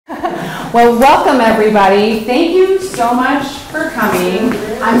Well, welcome everybody. Thank you so much for coming.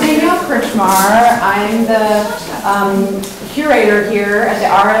 I'm Danielle Kritchmar. I'm the curator here at the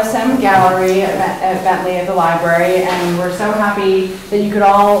RSM Gallery at Bentley at the library, and we're so happy that you could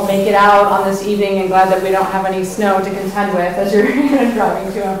all make it out on this evening, and glad that we don't have any snow to contend with as you're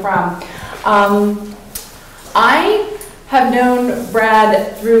driving to and from. I have known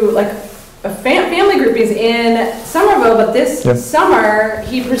Brad through like a family groupings in Somerville, but this summer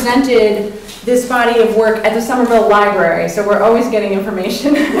he presented this body of work at the Somerville Library. So we're always getting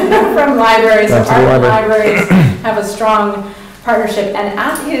information from libraries. So our libraries have a strong partnership. And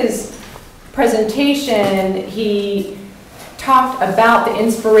at his presentation, he talked about the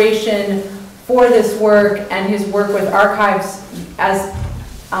inspiration for this work and his work with archives as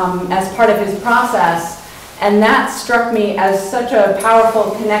part of his process. And that struck me as such a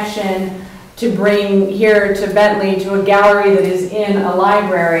powerful connection to bring here to Bentley, to a gallery that is in a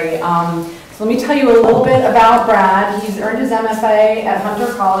library. So let me tell you a little bit about Brad. He's earned his MFA at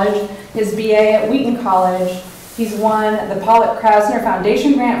Hunter College, his BA at Wheaton College. He's won the Pollock Krasner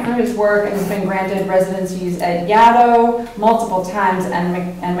Foundation grant for his work and has been granted residencies at Yaddo multiple times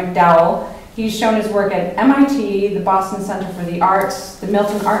and McDowell. He's shown his work at MIT, the Boston Center for the Arts, the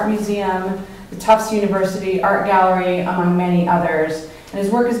Milton Art Museum, the Tufts University Art Gallery, among many others. And his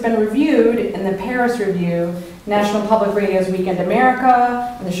work has been reviewed in the Paris Review, National Public Radio's Weekend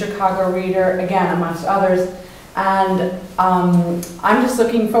America, and the Chicago Reader, again, amongst others. And I'm just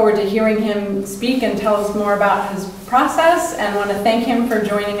looking forward to hearing him speak and tell us more about his process, and want to thank him for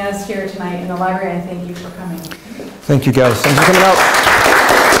joining us here tonight in the library, and thank you for coming. Thank you, guys. Thanks for coming out.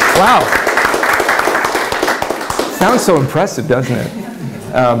 Wow. Sounds so impressive, doesn't it?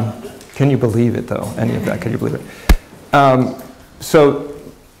 Can you believe it, though? Any of that, can you believe it? So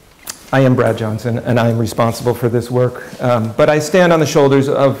I am Brad Johnson, and I am responsible for this work. But I stand on the shoulders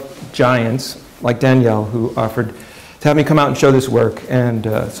of giants like Danielle, who offered to have me come out and show this work. And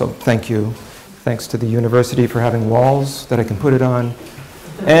so thank you. Thanks to the university for having walls that I can put it on.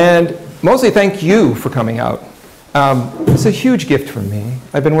 And mostly thank you for coming out. It's a huge gift for me.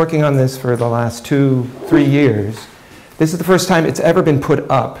 I've been working on this for the last 2-3 years. This is the first time it's ever been put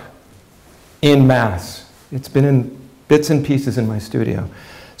up in mass. It's been in bits and pieces in my studio.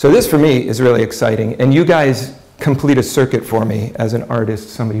 So this for me is really exciting, and you guys complete a circuit for me as an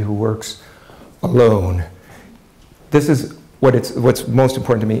artist, somebody who works alone. This is what's most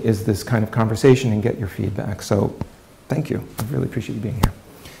important to me, is this kind of conversation and get your feedback. So thank you. I really appreciate you being here.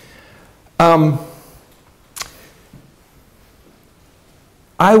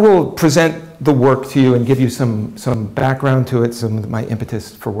 I will present the work to you and give you some background to it, some of my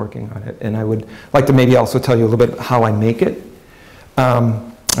impetus for working on it. And I would like to maybe also tell you a little bit how I make it.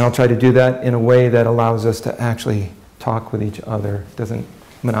 And I'll try to do that in a way that allows us to actually talk with each other, doesn't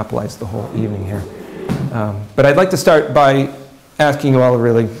monopolize the whole evening here. But I'd like to start by asking you all a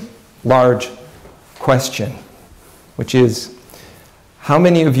really large question, which is, how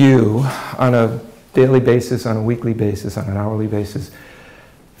many of you on a daily basis, on a weekly basis, on an hourly basis,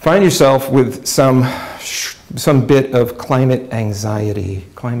 find yourself with some bit of climate anxiety,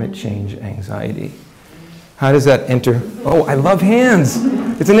 climate change anxiety? How does that enter? Oh, I love hands.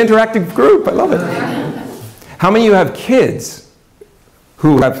 It's an interactive group. I love it. How many of you have kids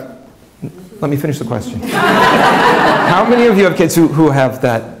who have, let me finish the question. How many of you have kids who have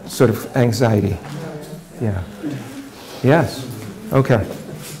that sort of anxiety? Yeah. Yes. Okay.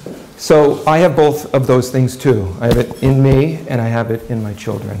 So I have both of those things too. I have it in me, and I have it in my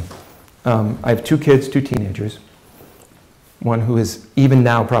children. I have 2 kids, 2 teenagers. One who is even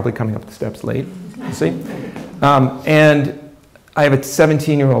now probably coming up the steps late, you see. And I have a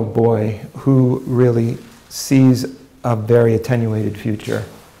 17-year-old boy who really sees a very attenuated future.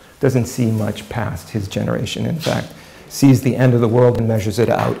 Doesn't see much past his generation, in fact. Sees the end of the world and measures it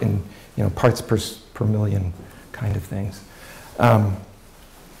out in parts per million kind of things. And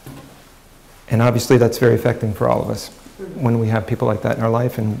obviously that's very affecting for all of us when we have people like that in our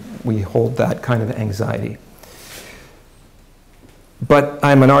life and we hold that kind of anxiety. But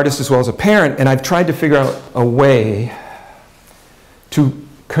I'm an artist as well as a parent, and I've tried to figure out a way to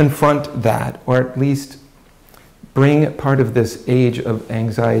confront that, or at least bring part of this age of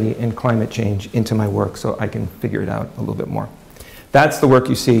anxiety and climate change into my work so I can figure it out a little bit more. That's the work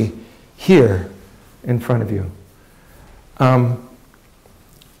you see here in front of you.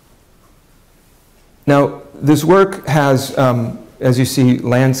 Now, this work has, as you see,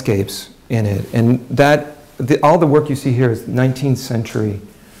 landscapes in it, and all the work you see here is 19th century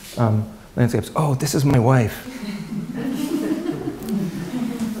landscapes. Oh, this is my wife.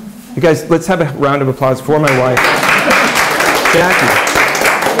 You guys, let's have a round of applause for my wife, Jackie.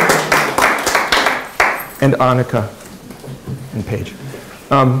 and Annika and Paige.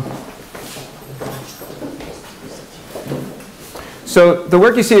 So the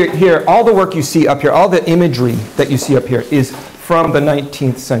work you see here, all the work you see up here, all the imagery that you see up here is from the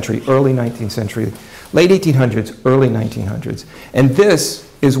 19th century, early 19th century, late 1800s, early 1900s. And this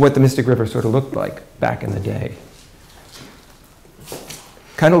is what the Mystic River sort of looked like back in the day.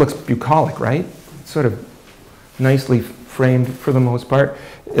 Kind of looks bucolic, right? Sort of nicely framed for the most part.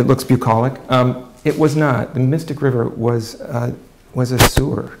 It looks bucolic. It was not. The Mystic River was a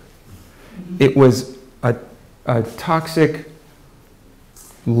sewer. It was a toxic,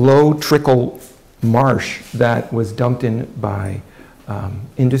 low trickle marsh that was dumped in by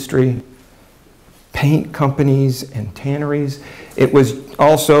industry, paint companies and tanneries. It was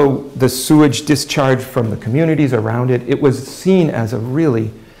also the sewage discharge from the communities around it. It was seen as a really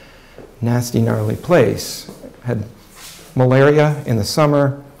nasty, gnarly place. Had malaria in the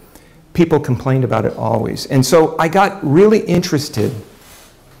summer. People complained about it always. And so I got really interested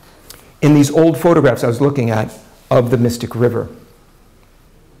in these old photographs I was looking at of the Mystic River.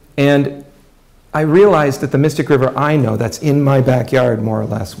 And I realized that the Mystic River I know, that's in my backyard more or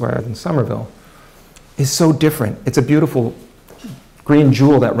less, where I live in Somerville, is so different. It's a beautiful green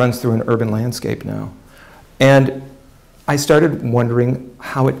jewel that runs through an urban landscape now. And I started wondering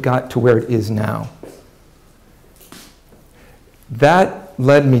how it got to where it is now. That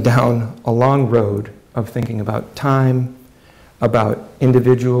led me down a long road of thinking about time, about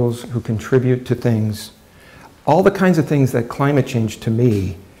individuals who contribute to things, all the kinds of things that climate change to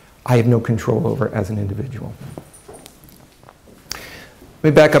me, I have no control over as an individual. Let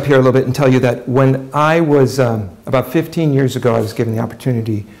me back up here a little bit and tell you that when I was, about 15 years ago, I was given the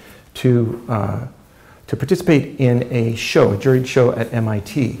opportunity to participate in a show, a juried show at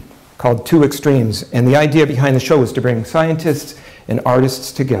MIT called Two Extremes. And the idea behind the show was to bring scientists and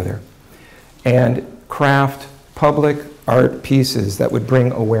artists together and craft public art pieces that would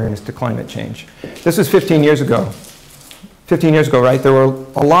bring awareness to climate change. This was 15 years ago. 15 years ago, right? There were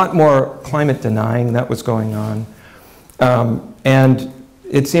a lot more climate denying that was going on. And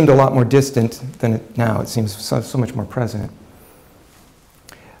it seemed a lot more distant than now. It seems so much more present.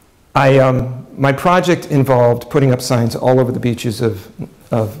 My project involved putting up signs all over the beaches of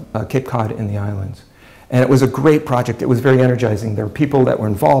Cape Cod and the islands. And it was a great project. It was very energizing. There were people that were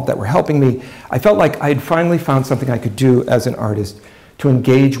involved that were helping me. I felt like I had finally found something I could do as an artist to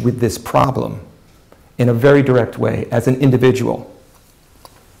engage with this problem in a very direct way as an individual.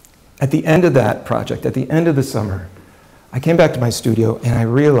 At the end of that project, at the end of the summer, I came back to my studio and I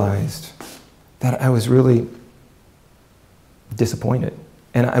realized that I was really disappointed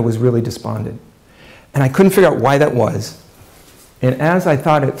and I was really despondent. And I couldn't figure out why that was. And as I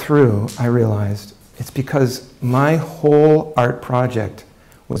thought it through, I realized it's because my whole art project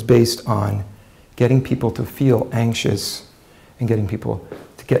was based on getting people to feel anxious and getting people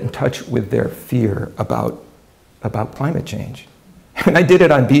to get in touch with their fear about climate change. And I did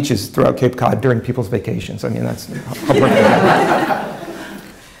it on beaches throughout Cape Cod during people's vacations. I mean, that's how perfect.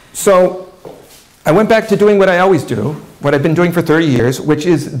 So I went back to doing what I always do, what I've been doing for 30 years, which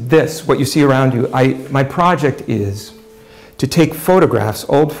is this, what you see around you. My project is to take photographs,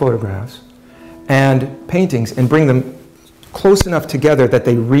 old photographs, and paintings and bring them close enough together that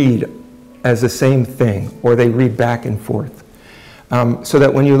they read as the same thing, or they read back and forth. So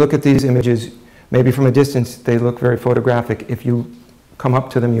that when you look at these images, maybe from a distance, they look very photographic. If you come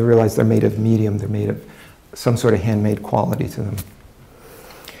up to them, you realize they're made of medium, they're made of some sort of handmade quality to them.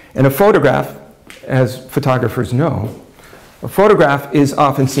 And a photograph, as photographers know, a photograph is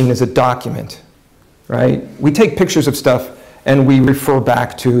often seen as a document, right? We take pictures of stuff and we refer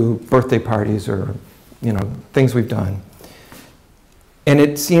back to birthday parties or, things we've done. And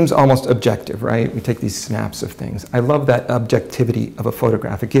it seems almost objective, right? We take these snaps of things. I love that objectivity of a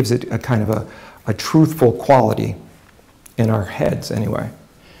photograph. It gives it a kind of a truthful quality in our heads, anyway.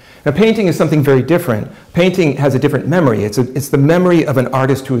 Now, painting is something very different. Painting has a different memory. It's the memory of an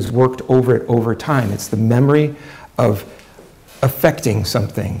artist who has worked over it over time. It's the memory of affecting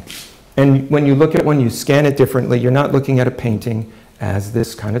something. And when you look at when you scan it differently, you're not looking at a painting as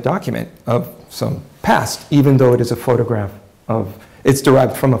this kind of document of some past, even though it is a photograph of, it's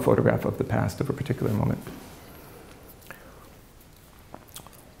derived from a photograph of the past of a particular moment.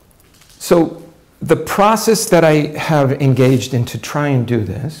 So the process that I have engaged in to try and do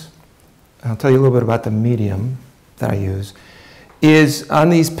this, I'll tell you a little bit about the medium that I use, is on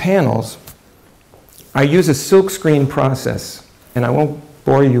these panels, I use a silkscreen process, and I won't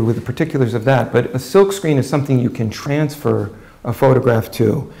bore you with the particulars of that, but a silkscreen is something you can transfer a photograph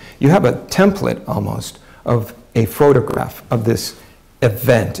to. You have a template almost of a photograph of this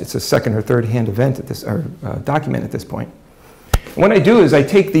event. It's a second or third hand event at this, or document at this point. And what I do is I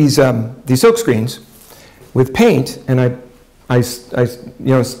take these silk screens with paint and I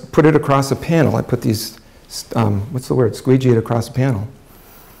put it across a panel. I put these, what's the word, squeegee it across a panel.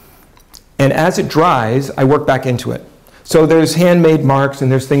 And as it dries, I work back into it. So there's handmade marks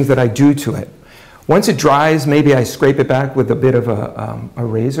and there's things that I do to it. Once it dries, maybe I scrape it back with a bit of a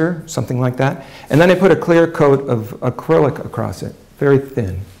razor, something like that. And then I put a clear coat of acrylic across it, very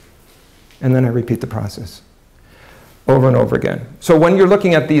thin. And then I repeat the process over and over again. So when you're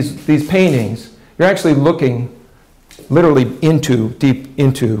looking at these paintings, you're actually looking literally deep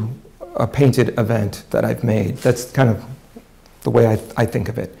into a painted event that I've made. That's kind of the way I think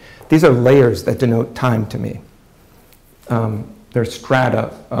of it. These are layers that denote time to me. They're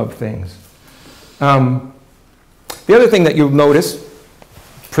strata of things. The other thing that you'll notice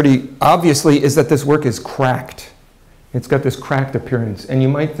pretty obviously is that this work is cracked. It's got this cracked appearance. And you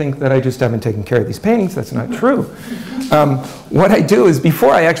might think that I just haven't taken care of these paintings. That's not true. What I do is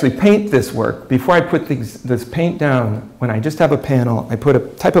before I actually paint this work, before I put this paint down, when I just have a panel, I put a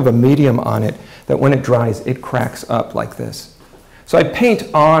type of a medium on it that when it dries, it cracks up like this. So I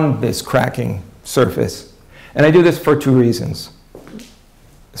paint on this cracking surface. And I do this for two reasons,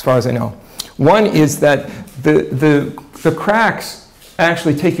 as far as I know. One is that the cracks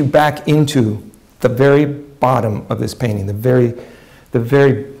actually take you back into the very bottom of this painting, the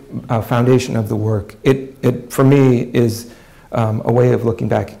very foundation of the work. It for me is a way of looking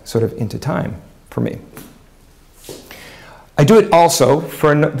back sort of into time for me. I do it also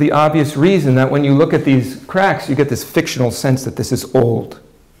for the obvious reason that when you look at these cracks, you get this fictional sense that this is old.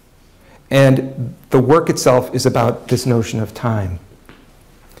 And the work itself is about this notion of time.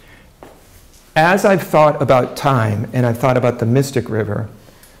 As I've thought about time and I've thought about the Mystic River,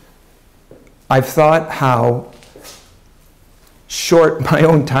 I've thought how short my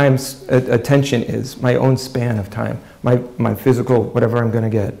own time's attention is, my own span of time, my physical, whatever I'm going to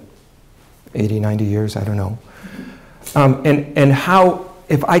get, 80, 90 years, I don't know. And how,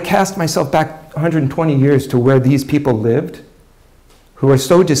 if I cast myself back 120 years to where these people lived, who are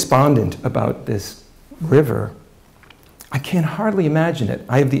so despondent about this river, I can hardly imagine it.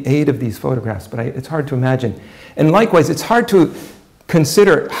 I have the aid of these photographs, but it's hard to imagine. And likewise, it's hard to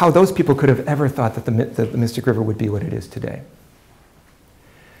consider how those people could have ever thought that the Mystic River would be what it is today.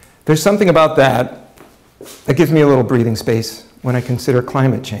 There's something about that that gives me a little breathing space when I consider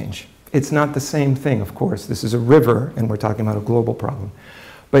climate change. It's not the same thing, of course. This is a river, and we're talking about a global problem.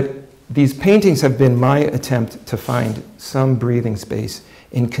 But these paintings have been my attempt to find some breathing space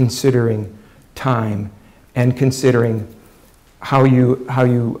in considering time and considering how you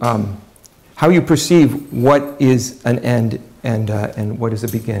perceive what is an end and what is a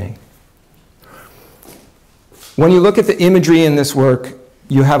beginning. When you look at the imagery in this work,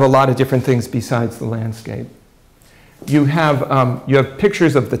 you have a lot of different things besides the landscape. You have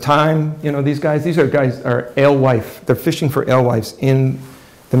pictures of the time. You know, these guys are alewife. They're fishing for alewives in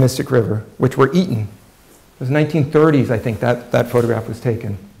the Mystic River, which were eaten. It was 1930s, I think, that photograph was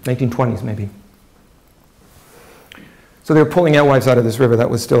taken. 1920s, maybe. So they were pulling alewives out of this river. That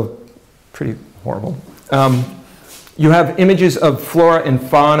was still pretty horrible. You have images of flora and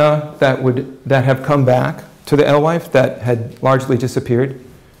fauna that have come back to the alewife that had largely disappeared.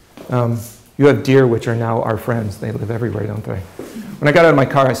 You have deer, which are now our friends. They live everywhere, don't they? When I got out of my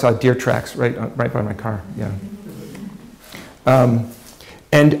car, I saw deer tracks right by my car. Yeah.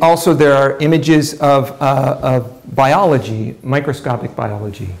 And also there are images of biology, microscopic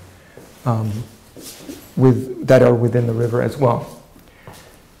biology, that are within the river as well.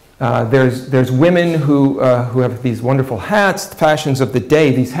 There's women who have these wonderful hats, fashions of the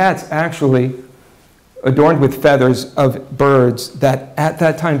day. These hats actually adorned with feathers of birds that at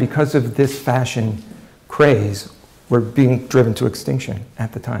that time, because of this fashion craze, were being driven to extinction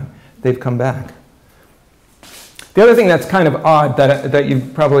at the time. They've come back. The other thing that's kind of odd that you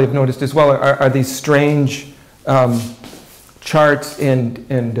probably have noticed as well are these strange charts and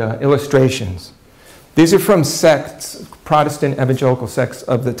illustrations. These are from sects, Protestant evangelical sects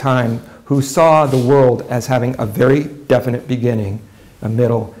of the time, who saw the world as having a very definite beginning, a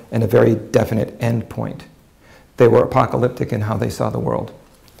middle, and a very definite end point. They were apocalyptic in how they saw the world.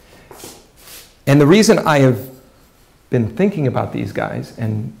 And the reason I have been thinking about these guys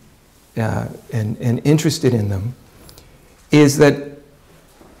and interested in them is that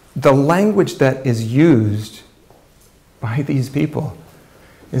the language that is used by these people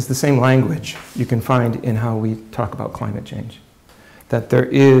is the same language you can find in how we talk about climate change. That there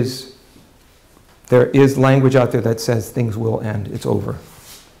is language out there that says things will end, it's over.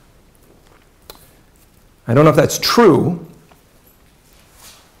 I don't know if that's true,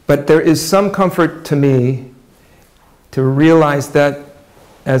 But there is some comfort to me to realize that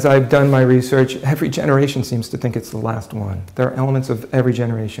as I've done my research, every generation seems to think it's the last one. There are elements of every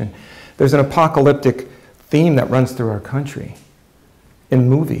generation. There's an apocalyptic theme that runs through our country in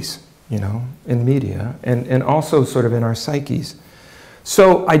movies, you know, in media, and also sort of in our psyches.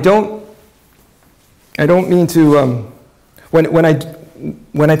 So I don't mean to,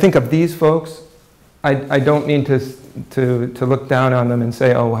 when I think of these folks, I don't mean to look down on them and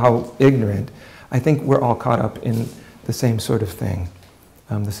say, oh, how ignorant. I think we're all caught up in the same sort of thing.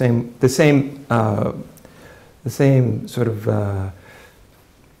 The same sort of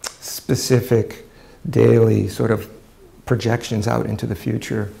specific daily sort of projections out into the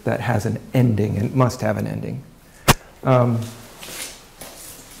future that has an ending and must have an ending.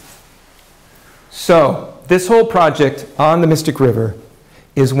 So this whole project on the Mystic River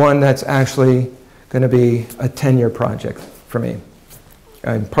is one that's actually going to be a 10-year project for me.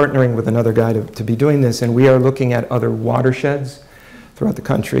 I'm partnering with another guy to be doing this, and we are looking at other watersheds throughout the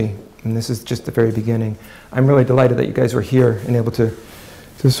country, and this is just the very beginning. I'm really delighted that you guys were here and able to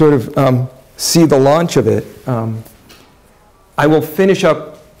sort of see the launch of it. I will finish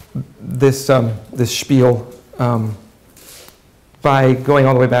up this, this spiel by going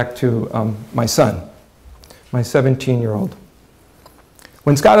all the way back to my son, my 17-year-old.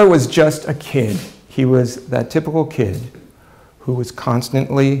 When Skylar was just a kid, he was that typical kid who was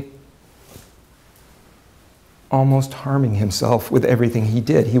constantly almost harming himself with everything he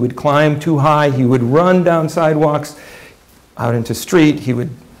did. He would climb too high, he would run down sidewalks, out into street, he would,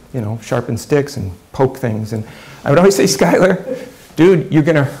 you know, sharpen sticks and poke things. And I would always say, Skylar, dude, you're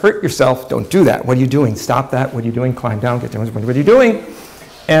gonna hurt yourself, don't do that. What are you doing? Stop that, what are you doing? Climb down, get down, what are you doing?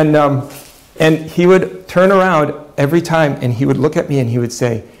 And he would turn around every time and he would look at me and he would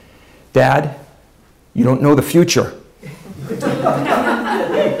say, Dad, you don't know the future.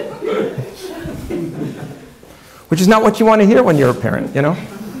 Which is not what you want to hear when you're a parent, you know?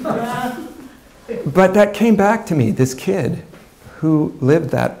 But that came back to me, this kid who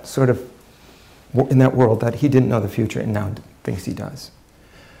lived that sort of, in that world that he didn't know the future and now thinks he does.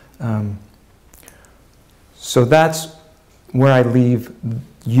 So that's where I leave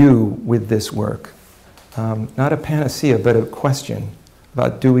you with this work. Not a panacea, but a question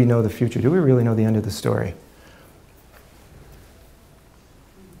about, do we know the future? Do we really know the end of the story?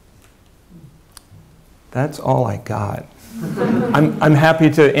 That's all I got. I'm happy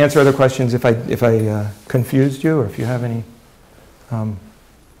to answer other questions if I confused you, or if you have any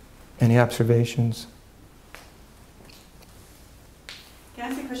observations. Can I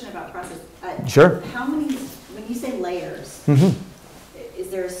ask a question about process? Sure. How many, when you say layers, is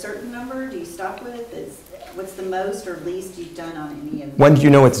there a certain number? Do you stop with? What's the most or least you've done on any of them? When do you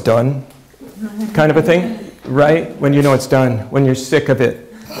know it's done? Kind of a thing, right? When you know it's done, when you're sick of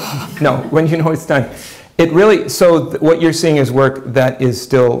it. No, when you know it's done. It really, so what you're seeing is work that is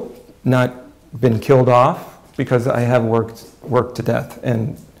still not been killed off, because I have worked to death.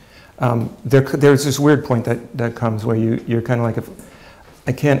 And there's this weird point that comes where you're kind of like,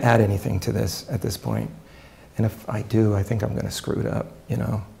 I can't add anything to this at this point. And if I do, I think I'm going to screw it up, you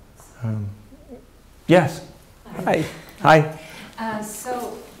know. Yes. Hi. Hi.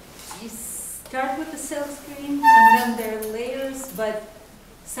 So you start with the silk screen, and then there are layers, but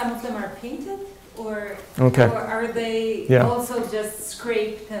some of them are painted, or are they also just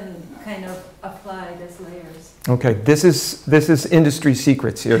scraped and kind of applied as layers? Okay, this is industry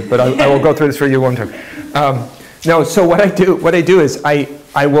secrets here, but I will go through this for you one time. No, so what I do is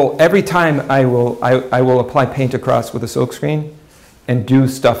I will, every time I will apply paint across with a silk screen and do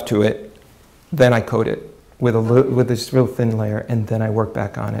stuff to it, then I coat it with this real thin layer, and then I work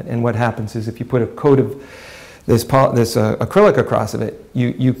back on it. And what happens is, if you put a coat of this acrylic across of it,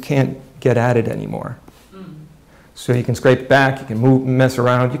 you can't get at it anymore. So you can scrape it back, you can mess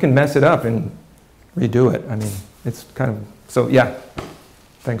around, you can mess it up and redo it. I mean, it's kind of, so yeah,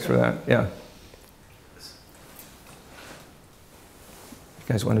 thanks for that, yeah. You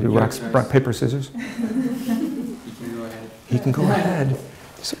guys want to do rock, paper, scissors? You can go ahead. He can go ahead.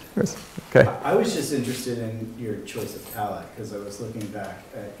 Okay. I was just interested in your choice of palette, because I was looking back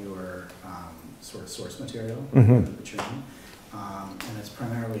at your sort of source material, the Patron, and it's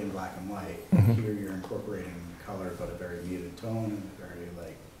primarily in black and white. Here you're incorporating color, but a very muted tone, and a very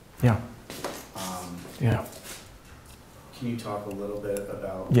like. Yeah. Yeah. Can you talk a little bit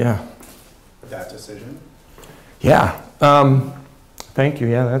about that decision? Yeah. Thank you.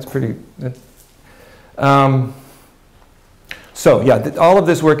 Yeah, that's pretty. So yeah, all of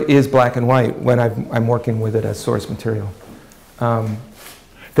this work is black and white when I'm working with it as source material.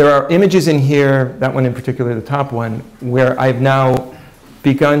 There are images in here, that one in particular, the top one, where I've now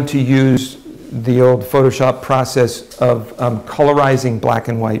begun to use the old Photoshop process of colorizing black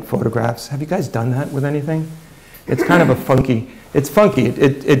and white photographs. Have you guys done that with anything? It's kind of a funky, it's funky.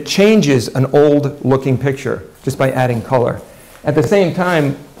 It changes an old looking picture just by adding color. At the same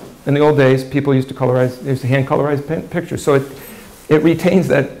time, in the old days, people used to colorize, they used to hand colorize pictures. So it retains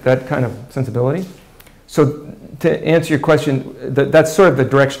that kind of sensibility. So to answer your question, that's sort of the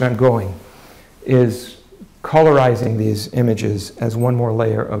direction I'm going, is colorizing these images as one more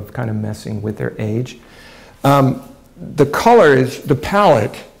layer of kind of messing with their age. The color is, the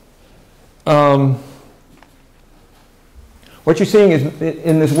palette, what you're seeing is,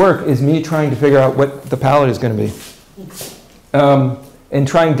 in this work is me trying to figure out what the palette is going to be. And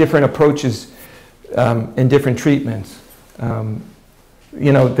trying different approaches and different treatments.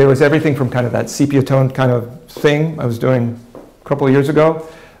 You know, there was everything from kind of that sepia tone kind of thing I was doing a couple of years ago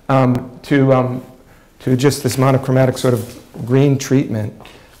to just this monochromatic sort of green treatment.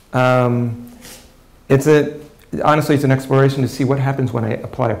 Honestly, it's an exploration to see what happens when I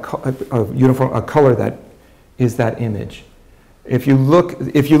apply a color that is that image. If you look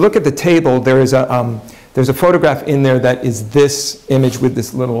at the table, there's a photograph in there that is this image with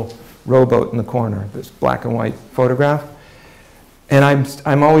this little rowboat in the corner, this black and white photograph. And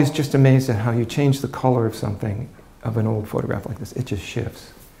I'm always just amazed at how you change the color of something, of an old photograph like this. It just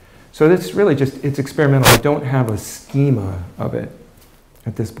shifts. So it's really just, it's experimental. I don't have a schema of it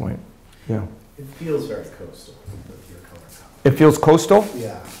at this point. Yeah. It feels very coastal with your color palette. It feels coastal?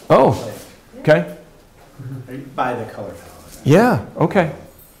 Yeah. Oh, okay. By the color palette. Yeah, okay.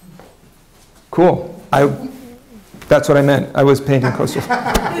 Cool. That's what I meant. I was painting coastal.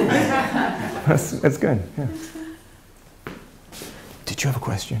 That's good, yeah. Did you have a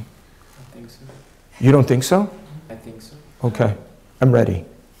question? I think so. You don't think so? I think so. Okay, I'm ready.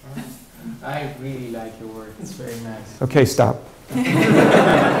 I really like your work. It's very nice. Okay, stop. No,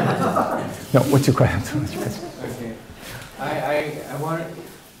 what's your question? Okay. I want.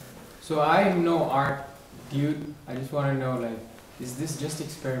 So I am no art dude. I just want to know, like, is this just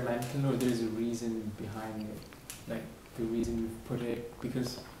experimental, or there's a reason behind it? Like the reason you put it?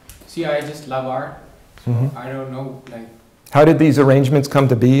 Because, see, I just love art. So I don't know, like. How did these arrangements come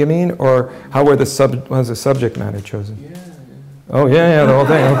to be, you mean? Or how was the subject matter chosen? Yeah. Oh, yeah, the whole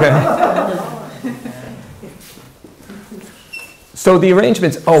thing, okay. So the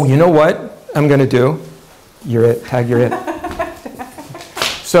arrangements, oh, you know what I'm going to do? You're it, tag, you're it.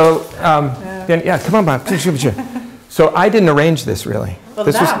 So, then, yeah, come on, Bob. So I didn't arrange this, really. Well,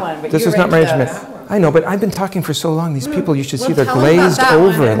 this was not arrangement. I know, but I've been talking for so long. These people, you should see, they're glazed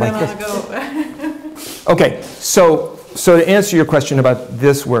over like this. Okay, so to answer your question about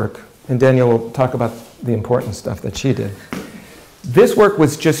this work, and Daniel will talk about the important stuff that she did. This work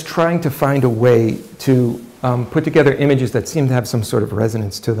was just trying to find a way to put together images that seemed to have some sort of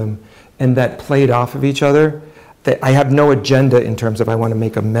resonance to them and that played off of each other. I have no agenda in terms of I want to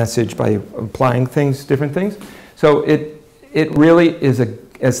make a message by applying things, different things. So it really is an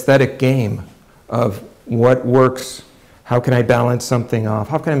aesthetic game of what works, how can I balance something off,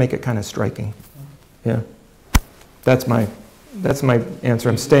 how can I make it kind of striking. Yeah. That's my answer.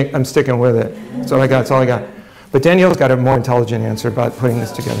 I'm sticking with it. That's all I got. That's all I got. But Danielle's got a more intelligent answer about putting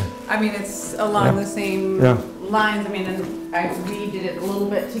this together. I mean, it's along the same lines. I mean, and we did it a little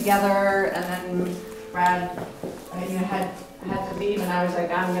bit together, and then Brad, had to leave, and I was like,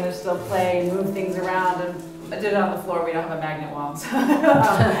 I'm going to still play and move things around, and I did it on the floor. We don't have a magnet wall, so.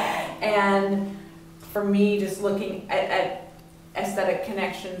 And for me, just looking at aesthetic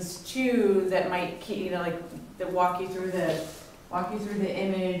connections too, that might keep, that walk you through the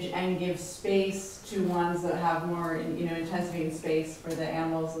image and give space to ones that have more, intensity and space for the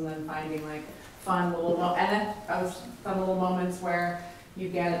animals, and then finding like fun little moments where you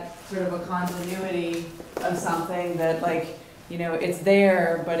get sort of a continuity of something that, it's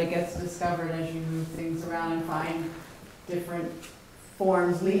there, but it gets discovered as you move things around and find different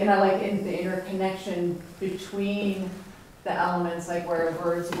forms. And I like the interconnection between the elements, like where a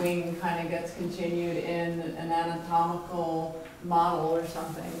bird's wing kind of gets continued in an anatomical model or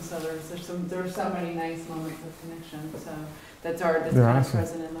something. So there's so many nice moments of connection. So that's kind of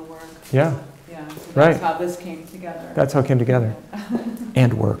present in the work. Yeah. So, yeah. So that's how this came together. That's how it came together.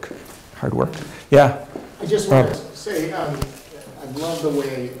 And work, hard work. Yeah. I just want to say, I love the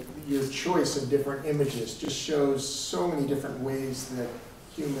way your choice of different images just shows so many different ways that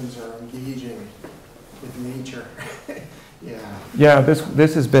humans are engaging with nature. Yeah. Yeah,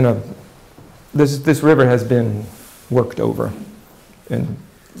 this has been this river has been worked over and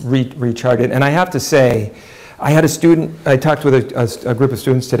recharted. And I have to say, I had a student, I talked with a group of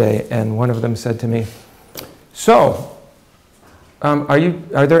students today, and one of them said to me, so,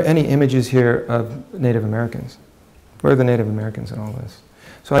 Are there any images here of Native Americans? Where are the Native Americans in all this?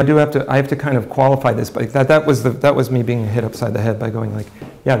 So I have to kind of qualify this, but that was me being hit upside the head by going like,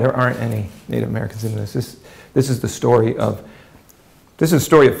 yeah, there aren't any Native Americans in this. This is the story of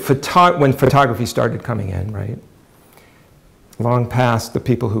when photography started coming in, right? Long past the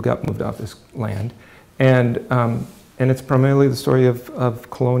people who got moved off this land, and it's primarily the story of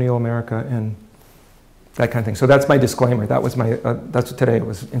colonial America and that kind of thing. So that's my disclaimer. That was my that's today. It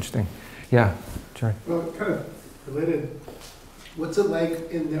was interesting. Yeah, Jerry. Well, kind of related. What's it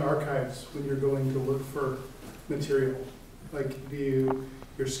like in the archives when you're going to look for material? Like,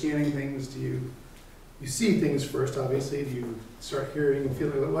 you're scanning things? Do you see things first? Obviously, do you start hearing and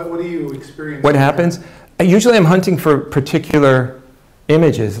feeling? What do you experience? What happens? Usually, I'm hunting for particular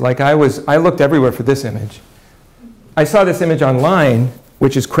images. Like I looked everywhere for this image. I saw this image online,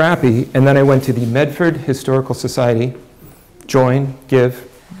 which is crappy, and then I went to the Medford Historical Society. Join, give.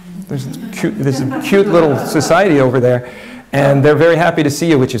 There's a cute little society over there. And they're very happy to see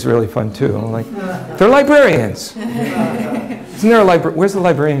you, which is really fun too. I'm like, they're librarians. Isn't there a library? Where's the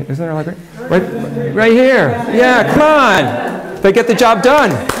librarian? Isn't there a librarian? Right here. Yeah, come on. They get the job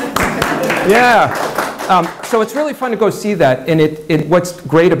done. Yeah. So it's really fun to go see that. And what's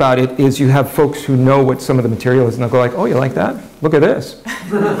great about it is you have folks who know what some of the material is, and they'll go like, oh, you like that? Look at this.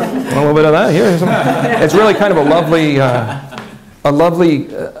 A little bit of that here. It's really kind of a lovely.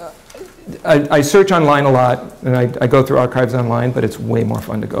 I search online a lot, and I go through archives online, but it's way more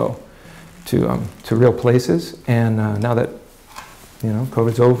fun to go to real places. And now that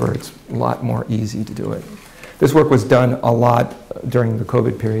COVID's over, it's a lot more easy to do it. This work was done a lot during the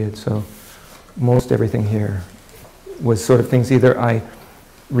COVID period, so most everything here was sort of things either I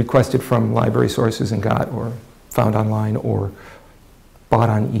requested from library sources and got, or found online, or bought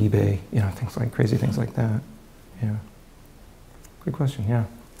on eBay. Crazy things like that. Yeah. Good question. Yeah.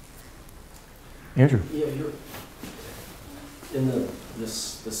 Andrew. Yeah, you're in the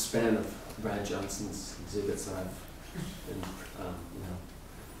span of Brad Johnson's exhibits that I've been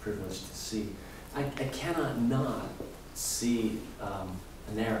privileged to see. I cannot not see a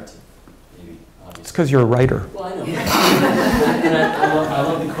narrative. Maybe obviously. It's because you're a writer. Well, I know. And I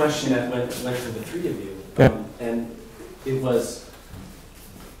love the question that went for the three of you. And it was,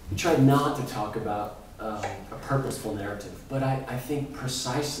 you tried not to talk about a purposeful narrative, but I think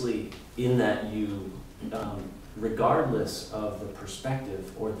precisely in that you, regardless of the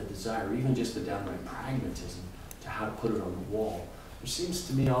perspective or the desire, even just the downright pragmatism to how to put it on the wall, there seems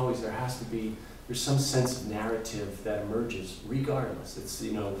to me always there's some sense of narrative that emerges regardless. It's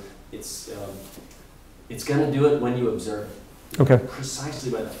going to do it when you observe it. Okay.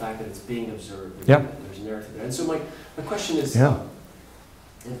 Precisely by the fact that it's being observed. Yeah. There's a narrative there. And so my question is, yeah.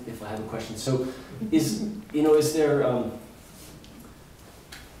 If I have a question, so is there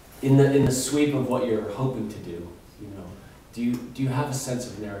in the sweep of what you're hoping to do, do you have a sense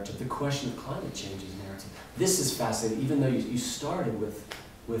of narrative? The question of climate change is narrative. This is fascinating, even though you started with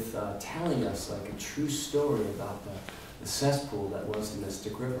telling us like a true story about the cesspool that was the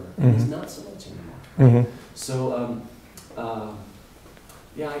Mystic River. Mm-hmm. It's not so much anymore. Mm-hmm. So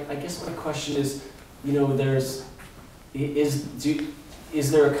I guess my question is, is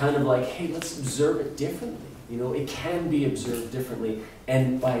there a kind of like, hey, let's observe it differently? It can be observed differently,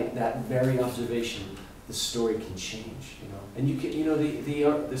 and by that very observation, the story can change. And you can,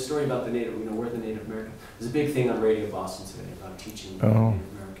 the story about the Native, we're the Native American. There's a big thing on Radio Boston today about teaching Native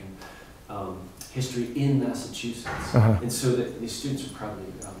American history in Massachusetts, and so that these students are probably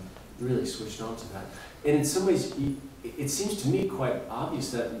really switched on to that. And in some ways, it seems to me quite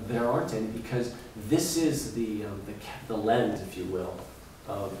obvious that there aren't any, because this is the lens, if you will,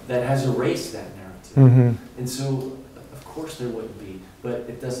 that has erased that narrative. Mm-hmm. And so, of course, there wouldn't be, but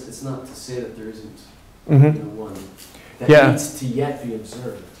it's not to say that there isn't one that needs to yet be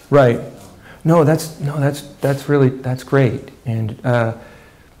observed. Right. That's great. And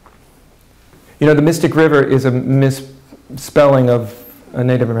the Mystic River is a misspelling of a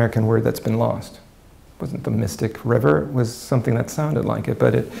Native American word that's been lost. It wasn't the Mystic River, it was something that sounded like it,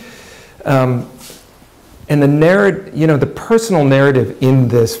 but it. And the narrative, the personal narrative in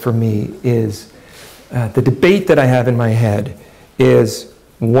this for me is the debate that I have in my head is,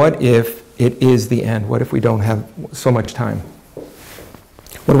 what if it is the end? What if we don't have so much time?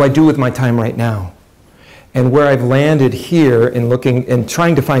 What do I do with my time right now? And where I've landed here in looking and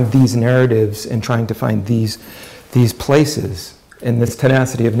trying to find these narratives and trying to find these places in this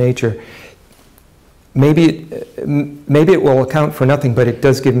tenacity of nature, maybe it will account for nothing, but it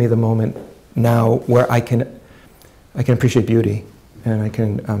does give me the moment now where I can appreciate beauty, and I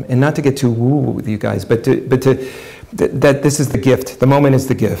can and not to get too woo with you guys, but to that this is the gift. The moment is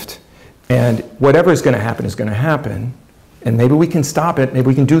the gift. And whatever is going to happen is going to happen. And maybe we can stop it, maybe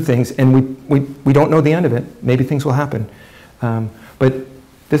we can do things, and we don't know the end of it. Maybe things will happen. But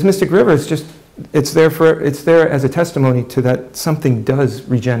this Mystic River is just, it's there as a testimony to that something does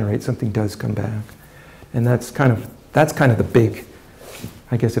regenerate, something does come back. And that's kind of the big,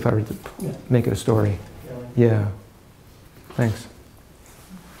 I guess if I were to make it a story. Yeah. Thanks.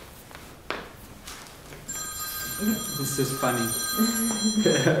 This is funny.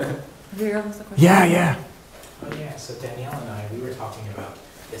 Yeah. Oh yeah, so Danielle and I, we were talking about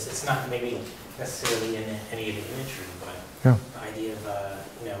this. It's not maybe necessarily in any of the imagery, but the idea of,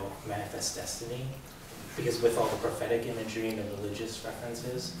 manifest destiny. Because with all the prophetic imagery and the religious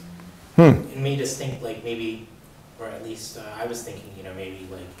references, it made us think like maybe, or at least I was thinking, maybe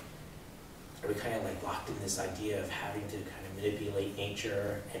like, are we kind of like locked in this idea of having to kind of manipulate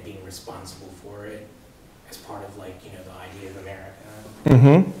nature and being responsible for it as part of like, the idea of America?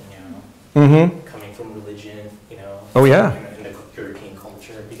 Coming from religion, Oh, yeah. And the European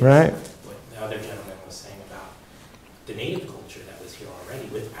culture. Because right. What the other gentleman was saying about the native culture that was here already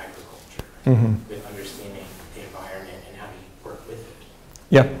with agriculture, with understanding the environment and how to work with it.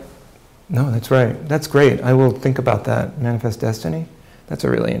 Yeah. No, that's right. That's great. I will think about that. Manifest destiny. That's a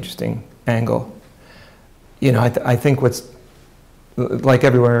really interesting angle. I think what's like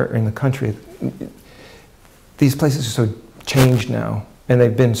everywhere in the country, these places are so changed now. And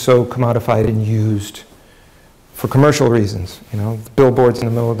they've been so commodified and used for commercial reasons. The billboards in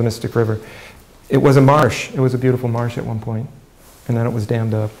the middle of the Mystic River. It was a marsh. It was a beautiful marsh at one point. And then it was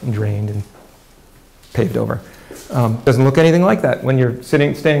dammed up and drained and paved over. Doesn't look anything like that when you're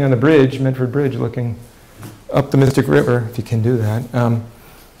staying on the bridge, Medford Bridge, looking up the Mystic River, if you can do that.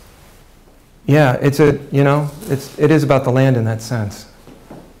 Yeah, it is about the land in that sense.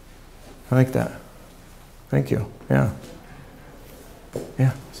 I like that. Thank you. Yeah.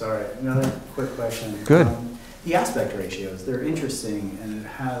 Yeah. Sorry, another quick question. Good. The aspect ratios, they're interesting, and it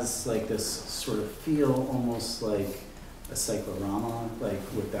has like this sort of feel almost like a cyclorama, like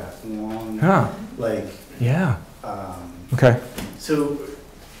with that long, like... Yeah. Okay. So,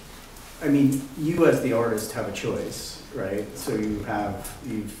 I mean, you as the artist have a choice, right? So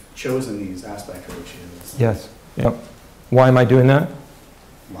you've chosen these aspect ratios. Yes. Yep. Why am I doing that?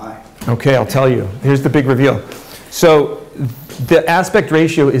 Why? Okay, I'll tell you. Here's the big reveal. So the aspect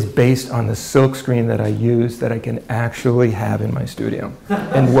ratio is based on the silk screen that I use that I can actually have in my studio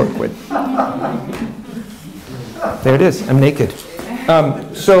and work with. There it is. I'm naked.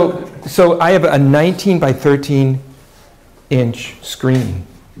 So I have a 19 by 13 inch screen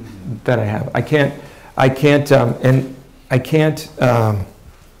that I have. I can't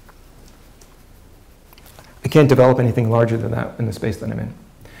develop anything larger than that in the space that I'm in.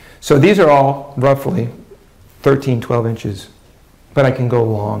 So these are all roughly 13, 12 inches, but I can go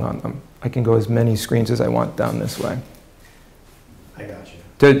long on them. I can go as many screens as I want down this way. I got you.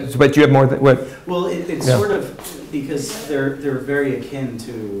 But you have more than what? Well, it's sort of because they're very akin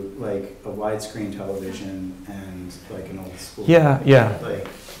to like a widescreen television and like an old school. Yeah. Like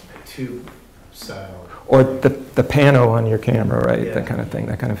tube style. Or the pano on your camera, right? Yeah. That kind of thing,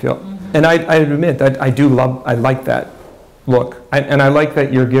 that kind of feel. And I admit that I like that look. And I like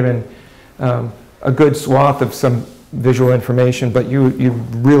that you're given a good swath of some visual information, but you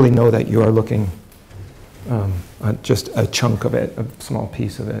really know that you are looking at just a chunk of it, a small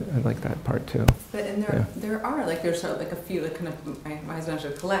piece of it. I like that part too. But and there are there's sort of like a few that kind of my husband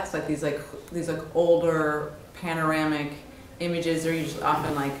actually collects these older panoramic images. They're usually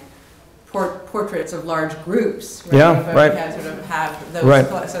often like portraits of large groups. Right? Yeah, right. Have those. Right.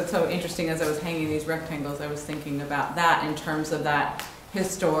 So it's so interesting as I was hanging these rectangles, I was thinking about that in terms of that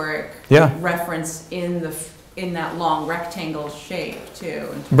historic reference in that long rectangle shape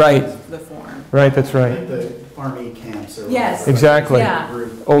too. In terms of the form. Right, that's right. Like the army camps or yes, exactly. Yeah.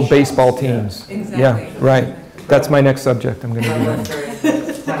 Old baseball teams. Yeah. Exactly. Yeah, right. That's my next subject. I'm going to do that.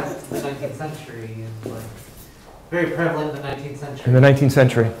 The 19th century and like very prevalent in the 19th century. In the 19th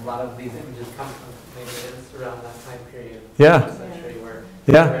century. A lot of these images come from maybe it's around that time period. Yeah. Century where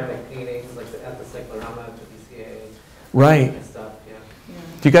ceramic paintings like at the cyclorama to BCA. Right. And stuff. Yeah.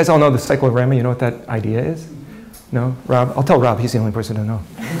 Do you guys all know the cyclorama? You know what that idea is? No, Rob. I'll tell Rob. He's the only person to know.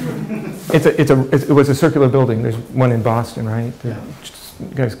 It was a circular building. There's one in Boston, right? You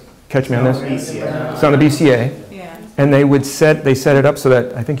guys catch me on this? It's on the BCA. Yeah. And they set it up so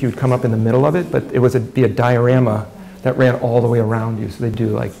that I think you would come up in the middle of it, but it would be a diorama that ran all the way around you. So they do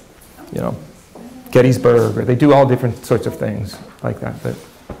like, Gettysburg, or they do all different sorts of things like that. But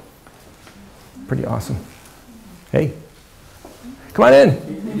pretty awesome. Hey, come on in.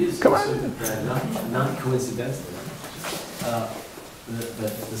 It is come on in. Not coincidental.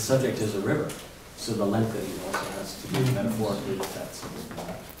 the subject is a river, so the length of it also has to be metaphorically with that symbol.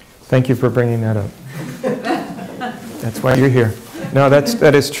 Thank you for bringing that up. That's why you're here. No,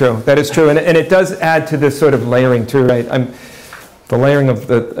 that is true. That is true, and it does add to this sort of layering too, right? The layering of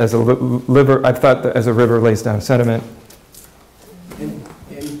as a river. I've thought that as a river lays down sediment.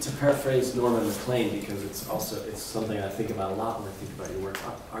 And to paraphrase Norman MacLean, because it's something I think about a lot when I think about your work.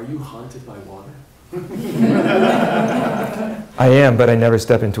 Are you haunted by water? I am, but I never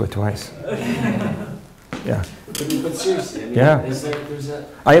step into it twice. Yeah. But seriously, I mean, yeah. There's that?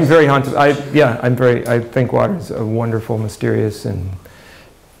 I am very haunted. I think water is a wonderful, mysterious, and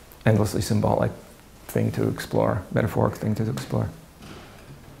endlessly symbolic thing to explore, metaphoric thing to explore.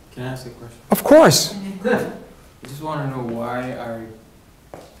 Can I ask a question? Of course. I just want to know why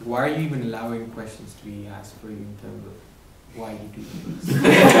are you even allowing questions to be asked for you in terms of why you do this?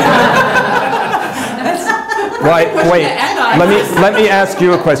 Why? Wait. Let me ask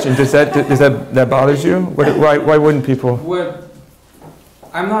you a question. Does that bothers you? Why wouldn't people? Well,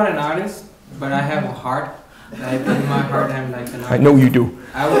 I'm not an artist, but I have a heart. Like in my heart, I'm like an artist. I know you do.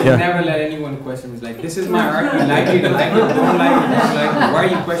 I would never let anyone question me. Like, this is my art. You like it, don't like it, don't like it. Why are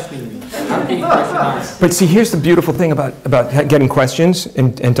you questioning me? How can you question art? But see, here's the beautiful thing about getting questions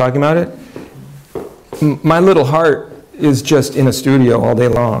and talking about it. My little heart is just in a studio all day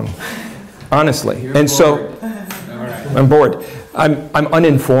long, honestly. You're and so, right. I'm bored. I'm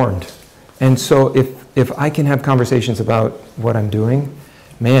uninformed, and so if I can have conversations about what I'm doing,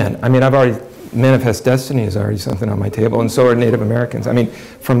 man. I mean, I've already. Manifest Destiny is already something on my table, and so are Native Americans. I mean,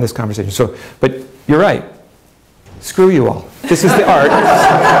 from this conversation. So, but you're right. Screw you all. This is the art.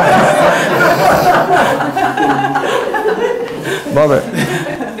 Love it.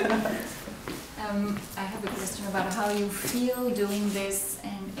 I have a question about how you feel doing this,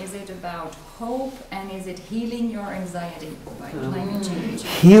 and is it about hope, and is it healing your anxiety by climate change?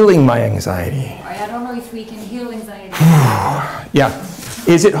 Healing my anxiety. I don't know if we can heal anxiety. Yeah.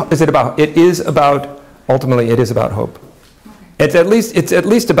 Is it about? It is about. Ultimately, it is about hope. Okay. It's at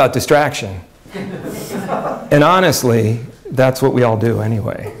least about distraction. And honestly, that's what we all do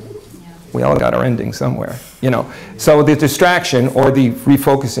anyway. Yeah. We all got our ending somewhere, you know. So the distraction or the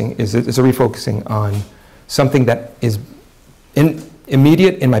refocusing is a refocusing on something that is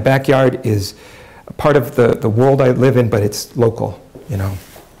immediate in my backyard, is a part of the world I live in, but it's local, you know.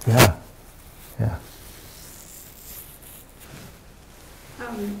 Yeah. Yeah.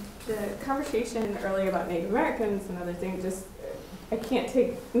 The conversation earlier about Native Americans and other things, just I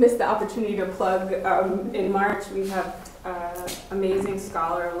can't miss the opportunity to plug. In March, we have amazing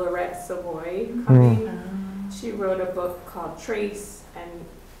scholar Lorette Savoy coming. She wrote a book called Trace, and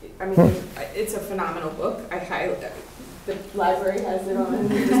I mean, it's a phenomenal book. The library has it on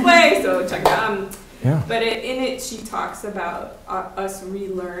display, so check it out. Yeah. But in it, she talks about us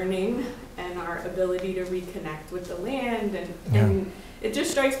relearning and our ability to reconnect with the land, and it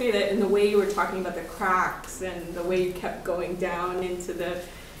just strikes me that in the way you were talking about the cracks and the way you kept going down into the,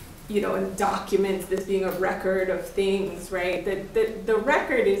 you know, and documents this being a record of things, right? That the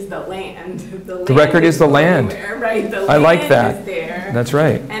record is the land. The record is the land. Right? The I land like that. is there. That's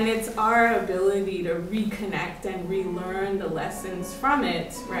right. And it's our ability to reconnect and relearn the lessons from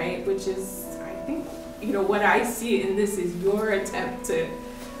it, right? Which is, I think, you know, what I see in this is your attempt to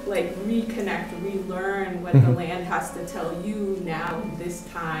like reconnect, relearn what the land has to tell you now, this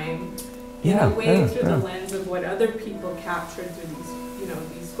time, in a way through the lens of what other people captured through these, you know,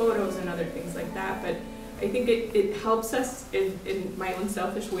 these photos and other things like that. But I think it helps us in my own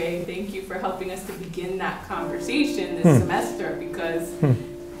selfish way. Thank you for helping us to begin that conversation this semester, because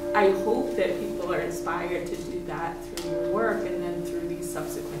I hope that people are inspired to do that through your work and then through these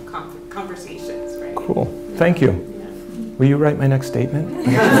subsequent conversations, right? Cool. Thank you. Will you write my next statement?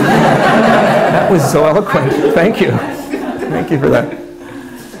 That was so eloquent. Thank you. Thank you for that.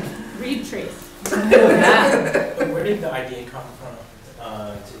 Read Trace. Where did the idea come from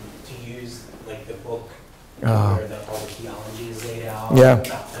to use like the book where all the theology is laid out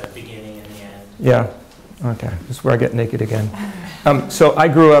about the beginning and the end? Yeah. Okay. This is where I get naked again. So I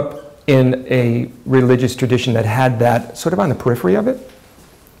grew up in a religious tradition that had that sort of on the periphery of it,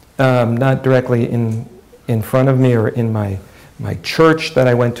 not directly in front of me or in my church that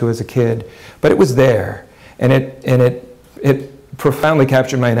I went to as a kid, but it was there, and it profoundly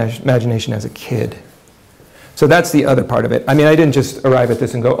captured my imagination as a kid. So that's the other part of it. I mean, I didn't just arrive at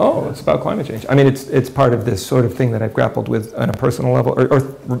this and go, oh, it's about climate change. I mean, it's part of this sort of thing that I've grappled with on a personal level, or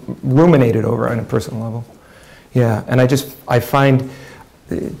ruminated over on a personal level. Yeah, and I find,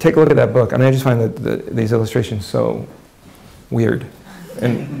 take a look at that book. I mean, I just find that these illustrations so weird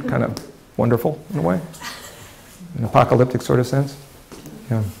and kind of wonderful in a way. an apocalyptic sort of sense.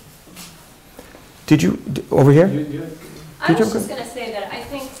 Yeah. Did you, over here? I was just going to say that I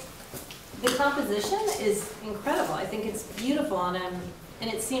think the composition is incredible. I think it's beautiful, and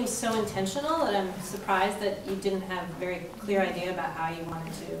it seems so intentional that I'm surprised that you didn't have a very clear idea about how you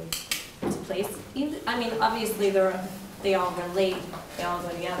wanted to place. I mean, obviously they all relate, they all go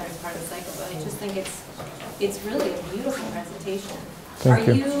together as part of the cycle, but I just think it's really a beautiful presentation. Thank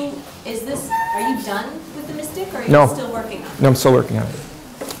you. Are you done with the Mystic, or are you still working on it? No, I'm still working on it.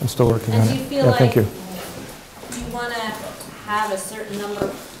 I'm still working on it. And do you feel like thank you. you want to have a certain amount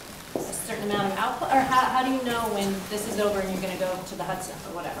of output, or how do you know when this is over and you're going to go to the Hudson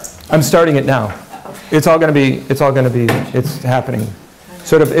or whatever? I'm starting it now. It's all going to be, it's happening.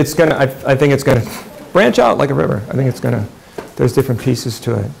 Sort of, it's going to, I think it's going to branch out like a river. I think it's going to, there's different pieces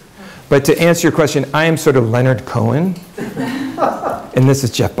to it. But to answer your question, I am sort of Leonard Cohen, and this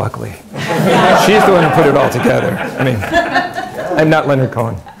is Jeff Buckley. She's the one who put it all together. I mean, I'm not Leonard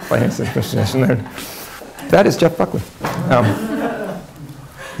Cohen by any definition. That is Jeff Buckley.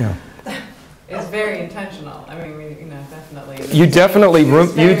 Yeah. It's very intentional. I mean, you know, definitely. You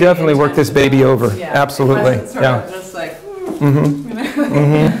definitely worked this baby over. Yeah, absolutely. It wasn't sort of just like,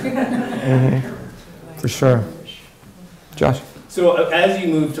 For sure. Josh. So as you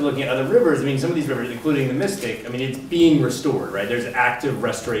move to looking at other rivers, I mean, some of these rivers, including the Mystic, I mean, it's being restored, right? There's an active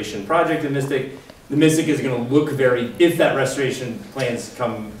restoration project in Mystic. The Mystic is going to look very, if that restoration plans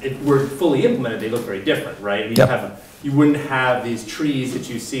were fully implemented, they look very different, right? I mean, you wouldn't have these trees that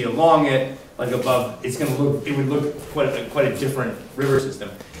you see along it, like above. It's going to look, it would look quite a different river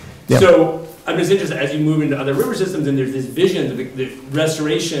system. Yep. So I'm just interested, as you move into other river systems, and there's this vision, the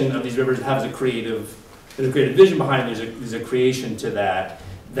restoration of these rivers has a creative vision behind it. There's a creation to that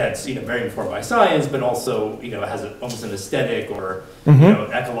that's very informed by science, but also has almost an aesthetic or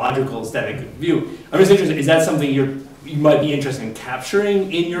ecological aesthetic view. I'm just interested, is that something you might be interested in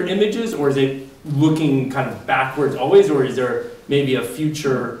capturing in your images, or is it looking kind of backwards always, or is there maybe a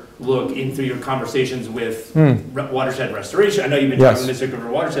future look into your conversations with watershed restoration? I know you've been talking to the Mystic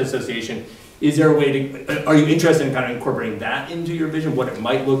River Watershed Association. Is there a way to, are you interested in kind of incorporating that into your vision, what it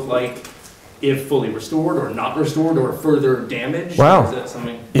might look like if fully restored or not restored or further damaged? Wow. Is that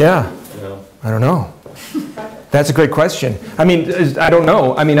something? Yeah. I don't know. That's a great question. I mean, I don't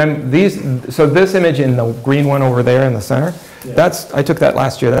know. I mean, so this image in the green one over there in the center, I took that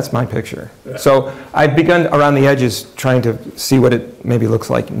last year. That's my picture. Yeah. So I've begun around the edges trying to see what it maybe looks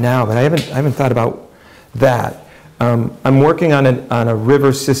like now, but I haven't thought about that. I'm working on a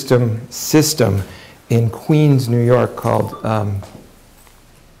river system in Queens, New York called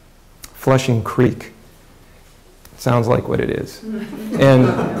Flushing Creek. Sounds like what it is. And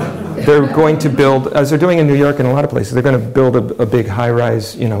they're going to build, as they're doing in New York and a lot of places, they're going to build a big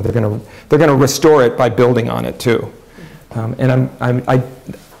high-rise, they're going to restore it by building on it too. And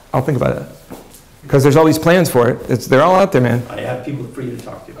I'll think about it. Because there's all these plans for it. They're all out there, man. I have people for you to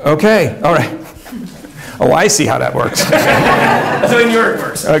talk to. Okay, all right. Oh, I see how that works. That's how New York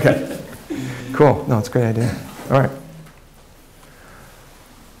works. Okay, cool. No, it's a great idea. All right.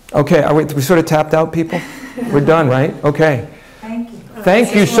 Okay, we sort of tapped out, people? We're done, right? Okay. Thank you.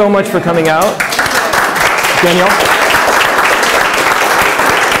 Thank you so much for coming out. Danielle?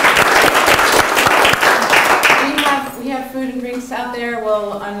 We have food and drinks out there.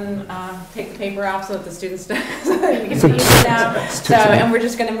 We'll take the paper off so that the students so that we can eat it now. And we're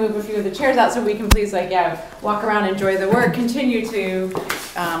just going to move a few of the chairs out so we can please walk around, enjoy the work, continue to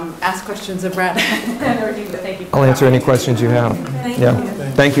ask questions of Brad and everything. But thank you. I'll answer any questions you have. Thank you.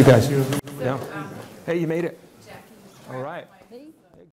 Thank you, guys. Yeah. Hey, you made it. All right.